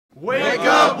Wake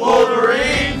up,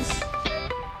 Wolverines!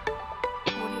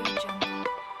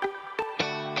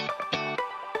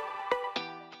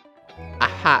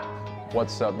 Aha!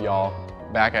 What's up, y'all?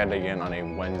 Back at it again on a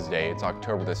Wednesday. It's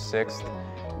October the 6th.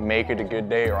 Make it a good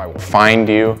day or I will find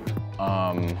you.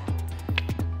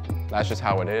 That's just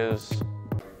how it is.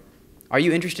 Are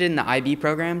you interested in the IB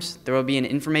programs? There will be an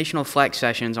informational flex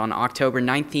sessions on October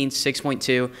 19th,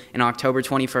 6.2, and October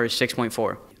 21st,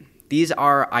 6.4. These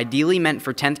are ideally meant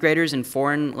for 10th graders in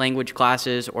foreign language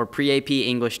classes or pre-AP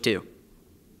English 2.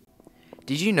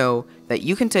 Did you know that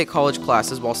you can take college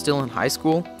classes while still in high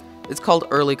school? It's called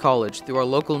Early College through our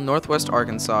local Northwest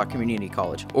Arkansas Community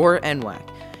College, or NWAC.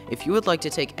 If you would like to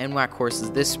take NWAC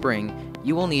courses this spring,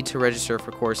 you will need to register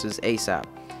for courses ASAP.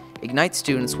 Ignite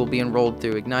students will be enrolled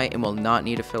through Ignite and will not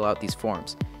need to fill out these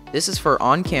forms. This is for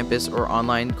on-campus or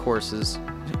online courses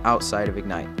outside of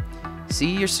Ignite. See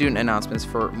your student announcements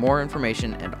for more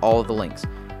information and all of the links.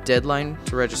 Deadline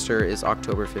to register is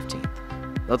October 15th.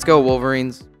 Let's go,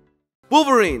 Wolverines!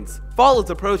 Wolverines! Fall is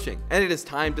approaching, and it is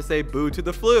time to say boo to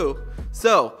the flu.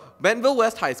 So, Bentonville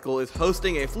West High School is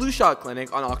hosting a flu shot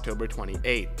clinic on October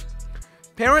 28th.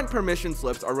 Parent permission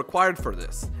slips are required for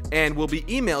this, and will be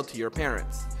emailed to your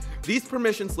parents. These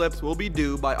permission slips will be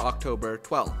due by October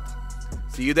 12th.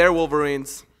 See you there,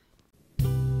 Wolverines!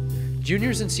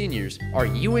 Juniors and seniors, are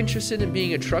you interested in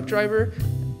being a truck driver?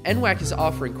 NWAC is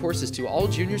offering courses to all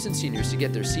juniors and seniors to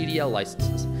get their CDL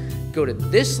licenses. Go to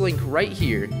this link right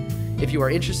here if you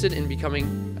are interested in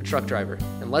becoming a truck driver.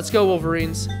 And let's go,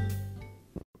 Wolverines!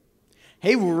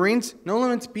 Hey Wolverines, No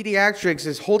Limits Pediatrics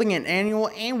is holding an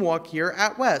annual AIM walk here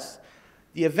at West.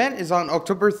 The event is on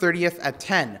October 30th at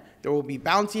 10. There will be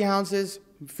bouncy houses,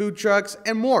 food trucks,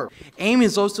 and more. AIM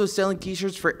is also selling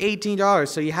t-shirts for $18,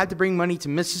 so you have to bring money to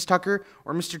Mrs. Tucker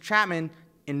or Mr. Chapman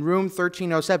in room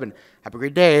 1307. Have a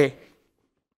great day.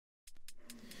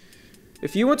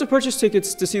 If you want to purchase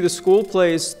tickets to see the school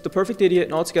plays The Perfect Idiot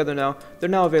and All Together Now, they're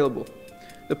now available.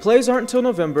 The plays aren't until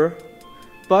November,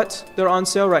 but they're on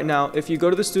sale right now if you go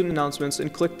to the student announcements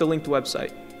and click the linked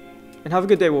website. And have a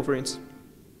good day, Wolverines.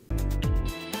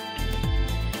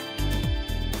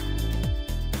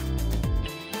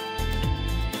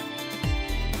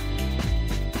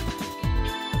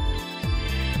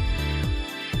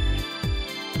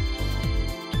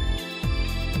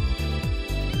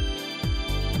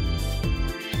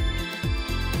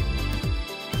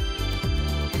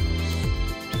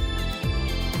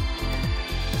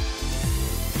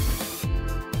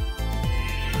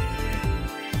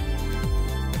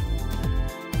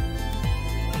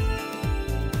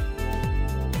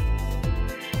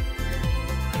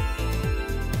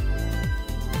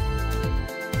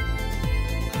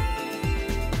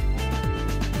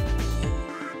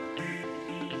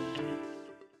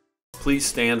 Please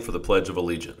stand for the Pledge of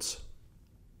Allegiance.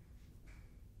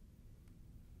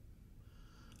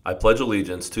 I pledge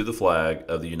allegiance to the flag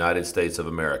of the United States of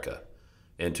America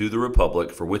and to the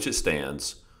republic for which it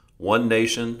stands, one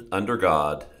nation, under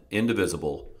God,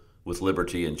 indivisible, with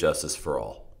liberty and justice for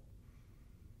all.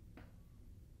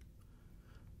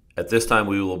 At this time,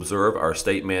 we will observe our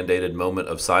state-mandated moment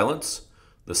of silence.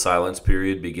 The silence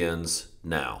period begins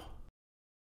now.